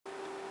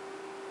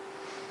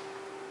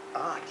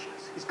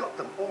Archers. He's got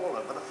them all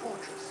over the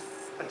fortress.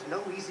 And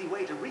no easy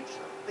way to reach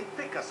them. They'd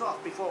pick us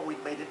off before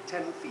we'd made it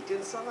 10 feet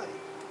inside.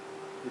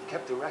 You've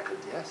kept a record,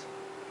 yes?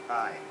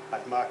 Aye.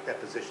 I've marked their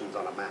positions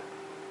on a map.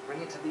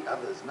 Bring it to the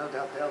others. No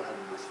doubt they'll have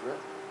a use for it.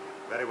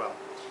 Very well.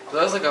 So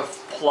that was like a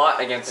plot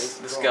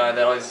against this guy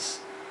that always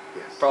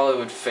probably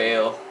would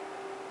fail.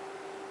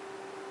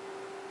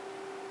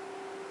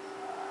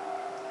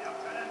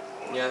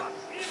 Yeah.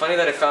 It's funny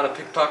that I found a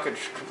pickpocket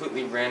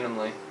completely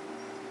randomly.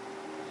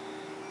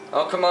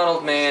 Oh, come on,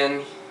 old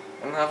man.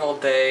 I don't have all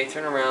day.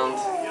 Turn around.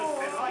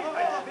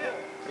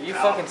 Are you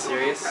fucking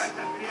serious?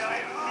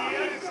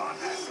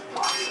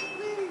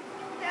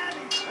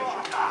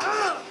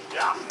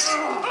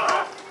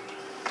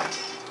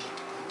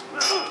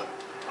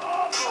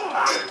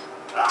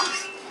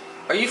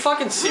 Are you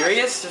fucking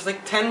serious? There's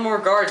like 10 more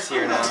guards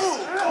here now.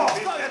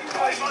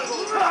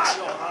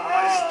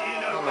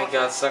 Oh my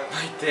god, suck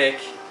my dick.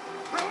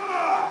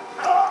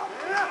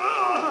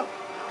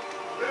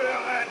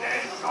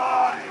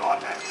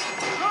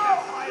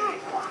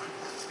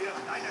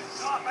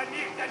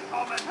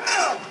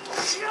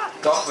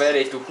 Doch werde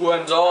ich, du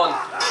Hurensohn.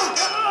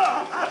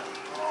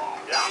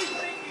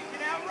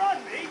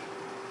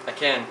 I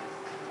can.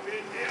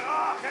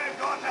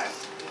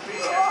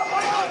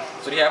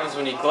 That's what happens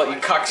when you glut, you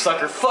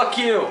cocksucker. Fuck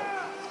you!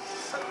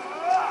 That's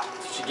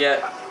what you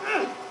get.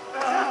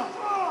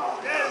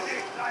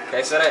 Okay,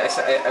 I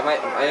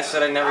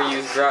said I never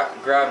use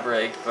grab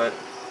break, but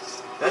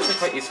it's actually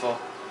quite useful.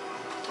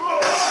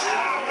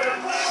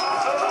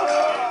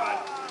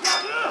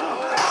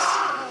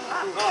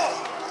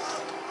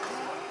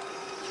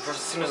 As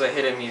soon as I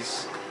hit him,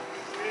 he's...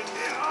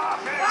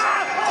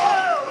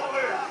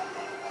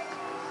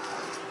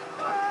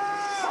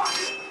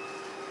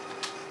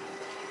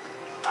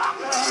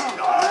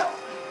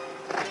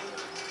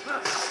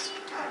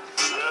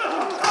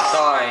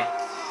 Die.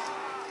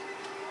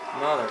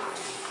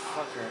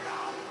 Motherfucker.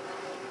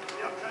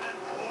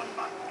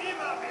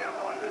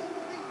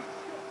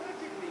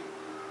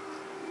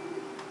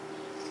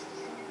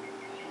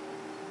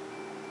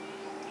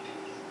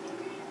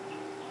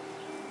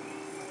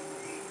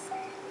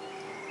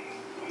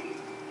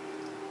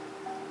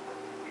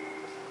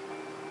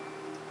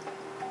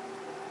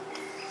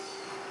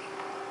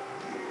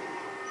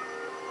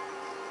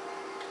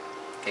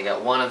 Okay,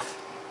 got one of...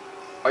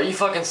 Are you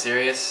fucking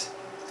serious?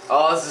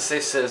 Oh, this is a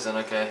safe citizen,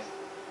 okay.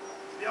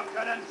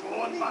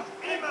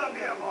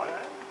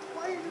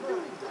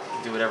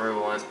 Do whatever we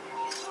want.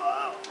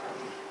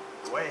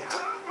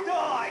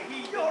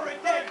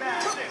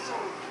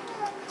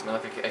 No, I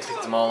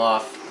picked them all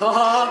off.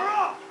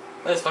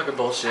 That's fucking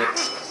bullshit.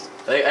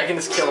 I can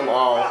just kill them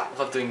all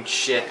without doing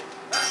shit.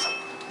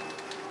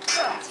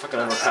 It's fucking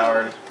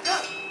overpowered.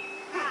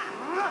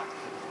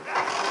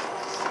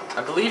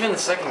 I believe in the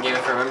second game,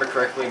 if I remember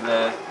correctly,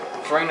 the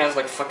throwing knives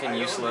like fucking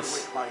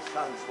useless. I only wish my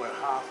sons were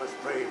half as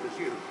brave as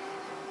you.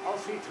 I'll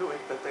see to it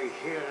that they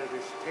hear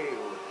this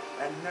tale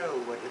and know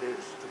what it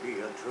is to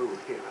be a true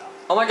hero.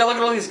 Oh my god, look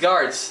at all these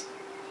guards.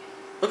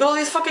 Look at all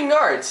these fucking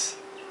guards.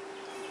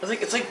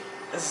 It's like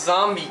a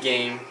zombie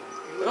game.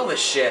 Look at all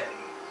this shit.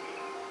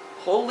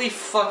 Holy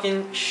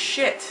fucking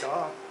shit.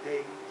 Dark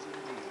days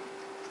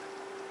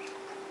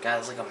God,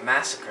 it's like a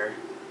massacre.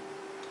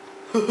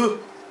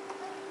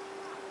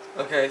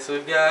 Okay, so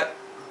we've got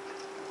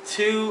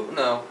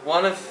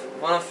one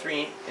of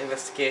 3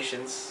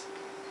 investigations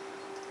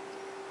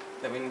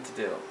that we need to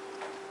do.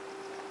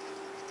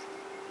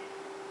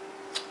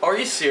 Are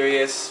you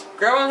serious?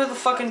 Grab onto the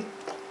fucking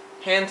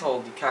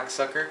handhold, you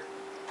cocksucker.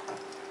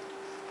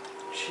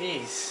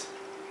 Jeez.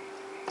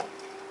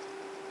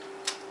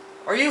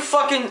 Are you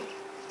fucking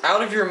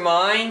out of your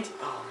mind?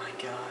 Oh my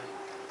god.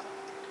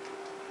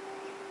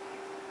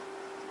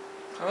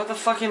 How about the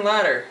fucking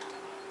ladder?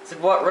 It's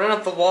like what? Running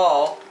up the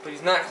wall, but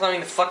he's not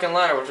climbing the fucking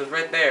ladder, which was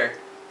right there.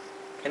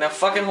 Okay, now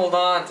fucking hold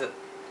on to...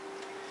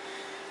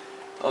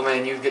 Oh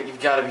man, you've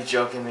got to be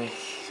joking me.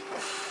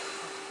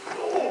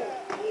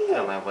 Get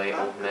out of my way,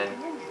 old man.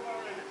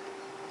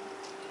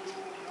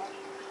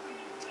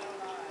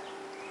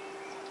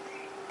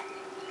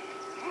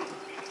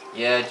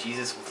 Yeah,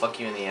 Jesus will fuck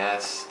you in the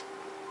ass.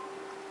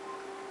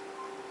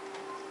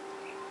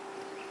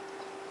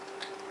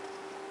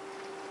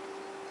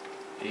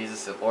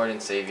 Jesus, the Lord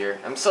and Savior.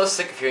 I'm so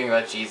sick of hearing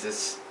about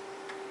Jesus.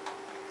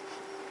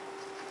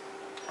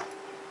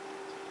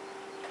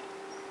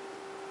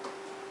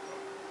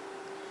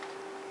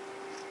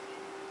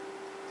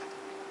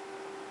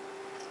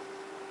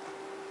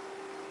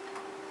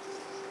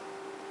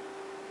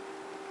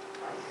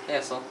 Hey,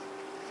 asshole.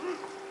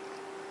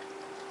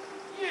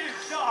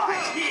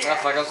 Oh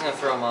fuck, I was gonna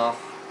throw him off.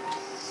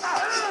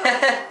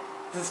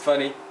 This is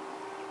funny.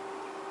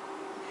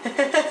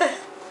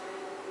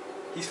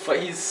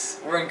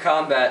 We're in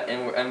combat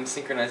and I'm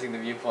synchronizing the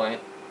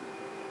viewpoint.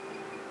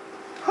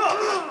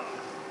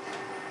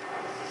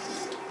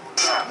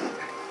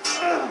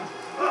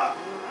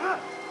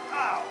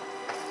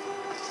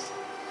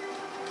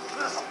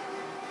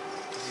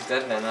 He's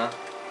dead then, huh?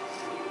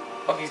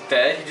 Oh, he's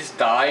dead? He just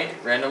died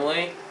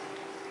randomly?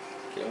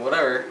 Okay,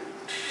 whatever.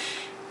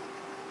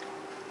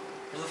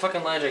 There's a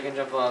fucking ledge I can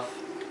jump off.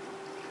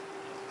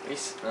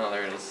 Oh,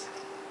 there it is.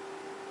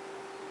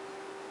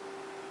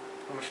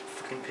 How much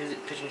fucking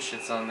pigeon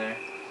shit's on there?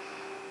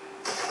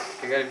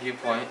 Okay, I got a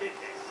viewpoint.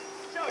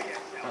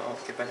 Uh-oh,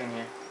 get back in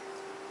here.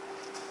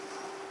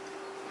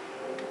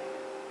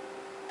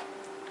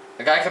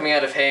 The guy coming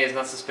out of hay is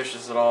not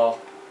suspicious at all.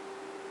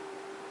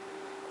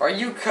 Are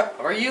you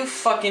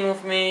fucking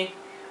with me?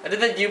 I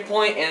did that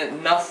viewpoint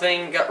and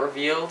nothing got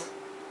revealed.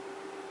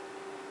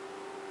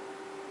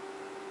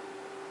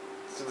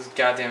 So this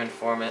goddamn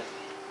informant.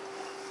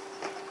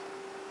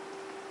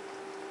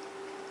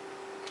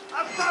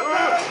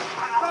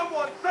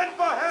 Someone send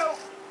for help!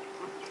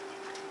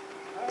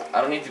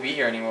 I don't need to be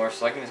here anymore,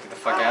 so I can just get the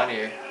fuck out of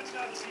here.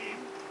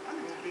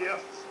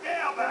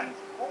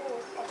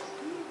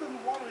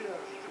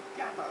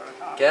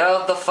 Get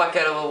out the fuck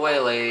out of the way,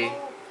 lady.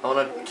 I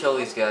want to kill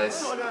these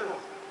guys.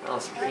 Oh,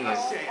 speaking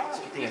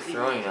of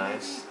throwing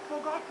knives.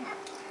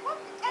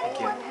 Thank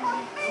you.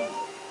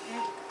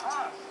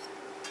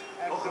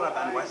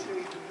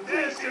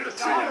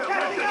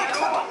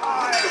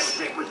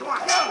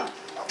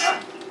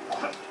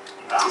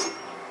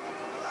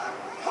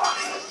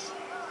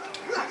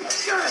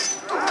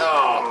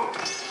 Oh,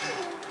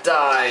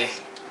 die.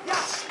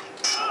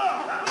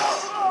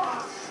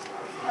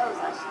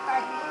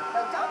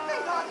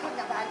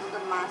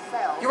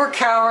 You were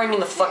cowering in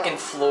the fucking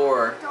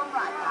floor. Don't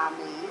write by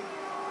me.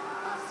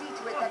 I'll see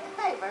to it that the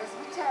paper is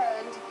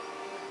returned.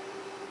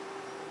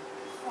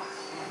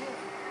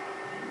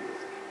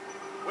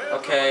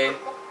 Okay.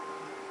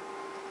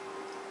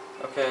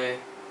 Okay.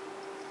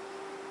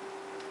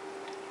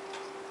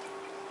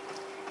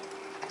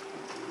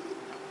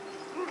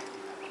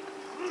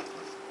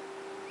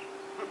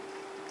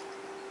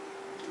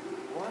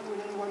 Why would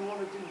anyone want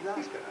to do that?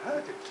 He's going to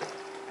hurt himself.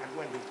 And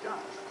when he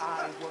does,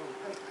 I won't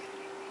pay.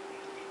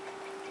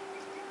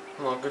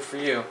 Well, good for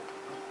you. You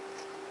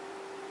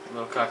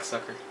little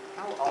cocksucker.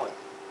 How odd.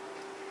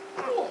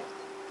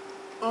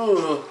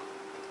 Ugh.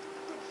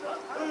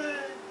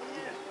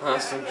 Huh,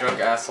 some drunk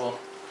asshole.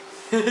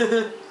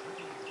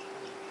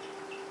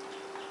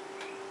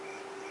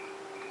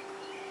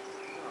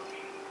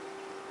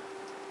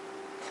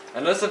 I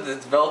noticed that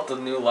it's developed a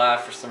new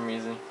laugh for some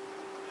reason.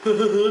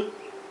 I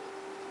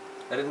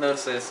didn't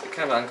notice this. It's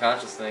kind of an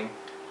unconscious thing.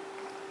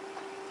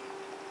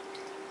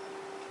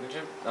 Would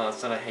you? No,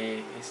 it's not a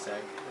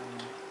haystack.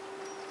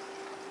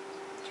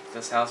 Check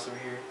this house over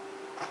here.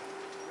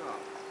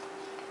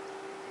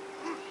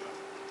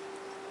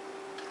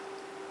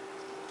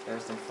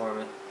 There's the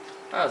informant.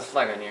 Oh, there's a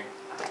flag on here.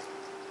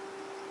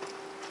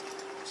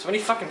 So many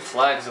fucking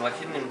flags are like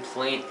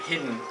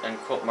hidden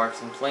unquote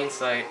marks in plain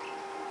sight.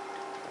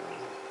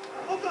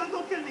 Oh God,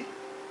 don't kill me!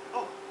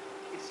 Oh,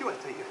 it's you,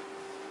 Altair. You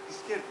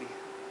scared me.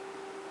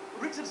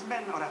 Richard's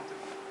men are after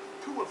me.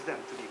 2 of them,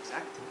 to be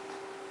exact.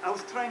 I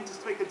was trying to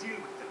strike a deal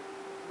with them,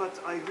 but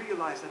I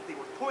realized that they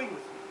were toying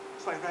with me,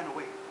 so I ran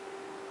away.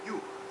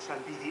 You shall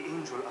be the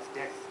angel of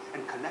death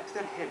and collect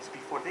their heads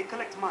before they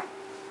collect mine.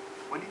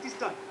 When it is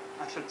done,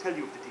 I shall tell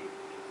you of the deal.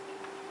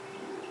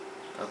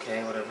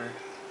 Okay, whatever.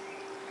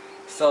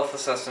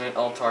 Self-assassinate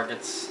all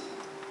targets.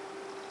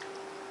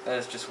 That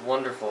is just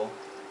wonderful.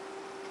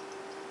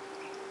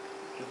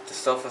 To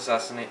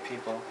self-assassinate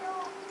people.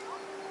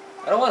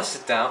 I don't want to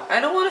sit down. I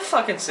don't want to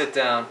fucking sit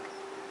down.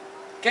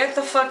 Get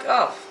the fuck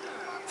up.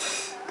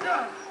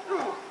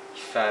 You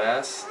fat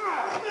ass.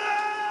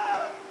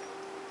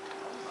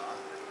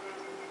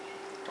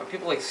 Why are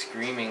people like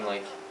screaming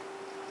like...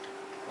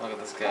 Look at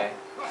this guy.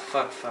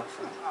 Fuck.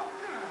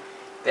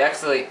 They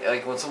actually,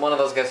 like, when one of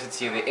those guys hits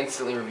you, they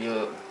instantly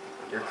reveal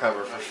your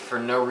cover for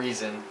no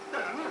reason.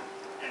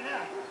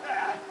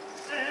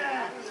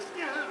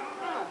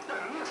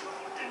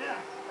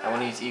 I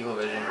want to use Eagle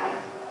Vision.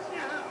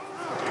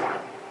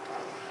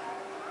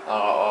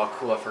 Oh,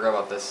 cool, I forgot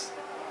about this.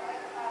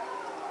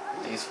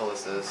 How useful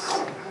this is.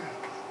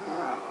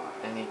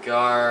 Any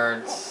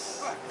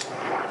guards?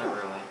 Not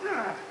really.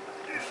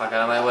 Fuck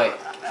out of my way.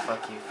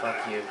 Fuck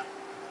you.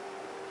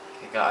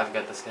 Okay, I've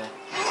got this guy.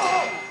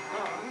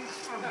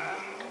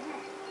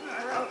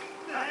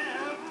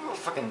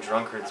 Fucking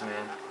drunkards,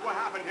 man. What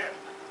happened here?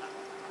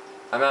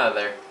 I'm out of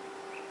there.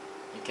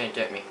 You can't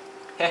get me.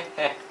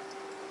 Heh.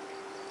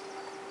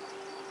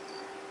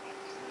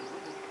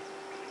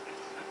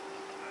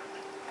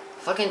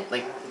 Fucking,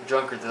 like,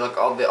 drunkards,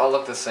 they all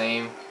look the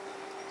same.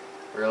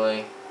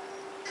 Really.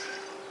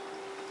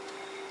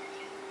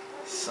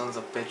 Sons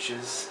of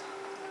bitches.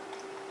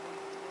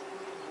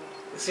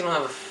 At least you don't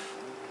have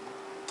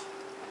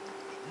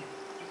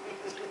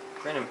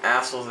random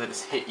assholes that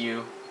just hit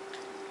you.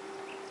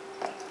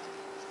 I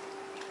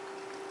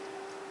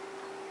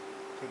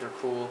think they're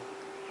cool.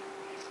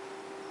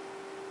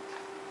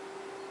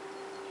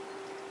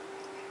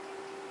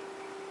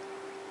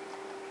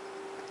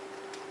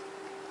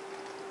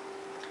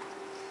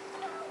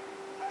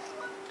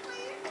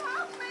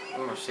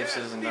 I'm more safe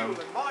citizen dumb. In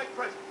my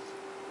presence.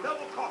 That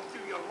will cost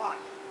you your life.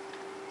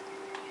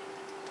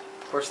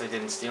 Of course they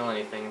didn't steal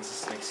anything, it's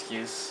just an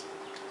excuse.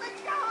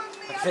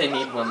 Like they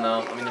need one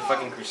though. I mean, they're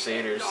fucking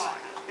crusaders.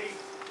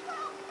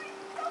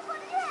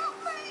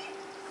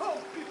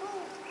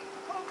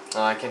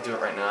 Oh, I can't do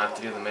it right now. I have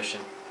to do the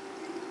mission.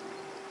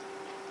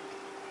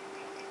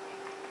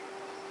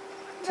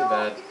 Too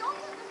bad. You don't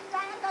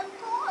understand. I'm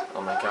poor.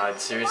 Oh my god,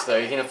 seriously? Are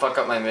you gonna fuck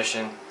up my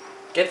mission?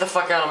 Get the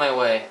fuck out of my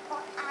way.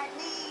 But I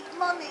need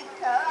money,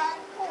 sir. I'm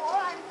poor.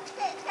 I'm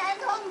sick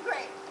and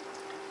hungry.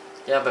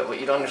 Yeah, but what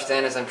you don't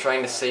understand is I'm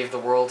trying to save the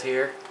world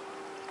here.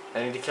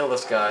 I need to kill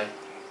this guy.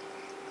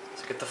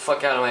 So get the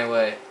fuck out of my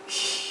way.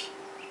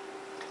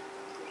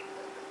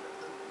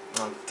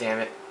 Oh, damn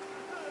it.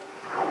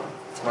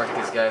 Let's mark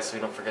these guys so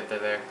we don't forget they're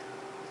there.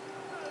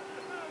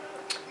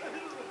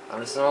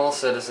 I'm just a normal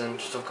citizen,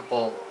 just a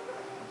couple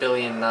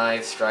billion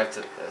knives strapped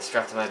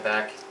to my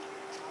back.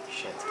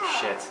 Shit.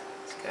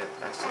 This guy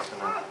actually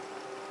gonna...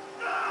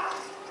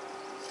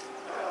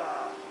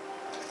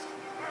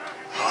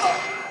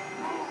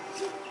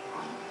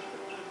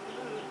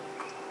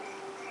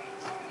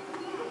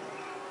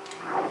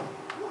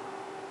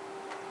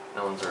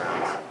 No one's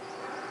around.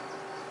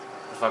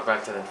 The fuck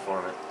back to the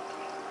informant.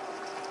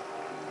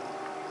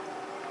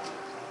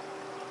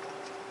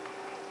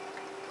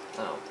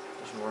 Oh,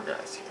 there's more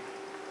guys here.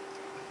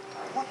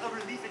 What a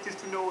relief it is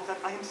to know that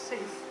I am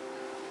safe.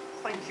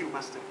 Thank you,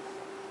 Master.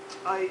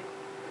 I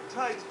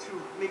tried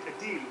to make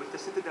a deal with the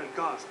Citadel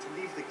guards to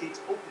leave the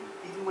gates open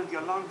even when the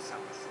alarm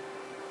sounds.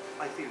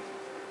 I failed.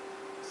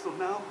 So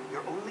now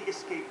your only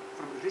escape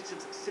from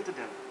Richard's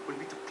Citadel will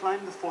be to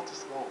climb the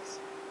fortress walls.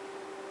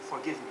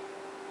 Forgive me.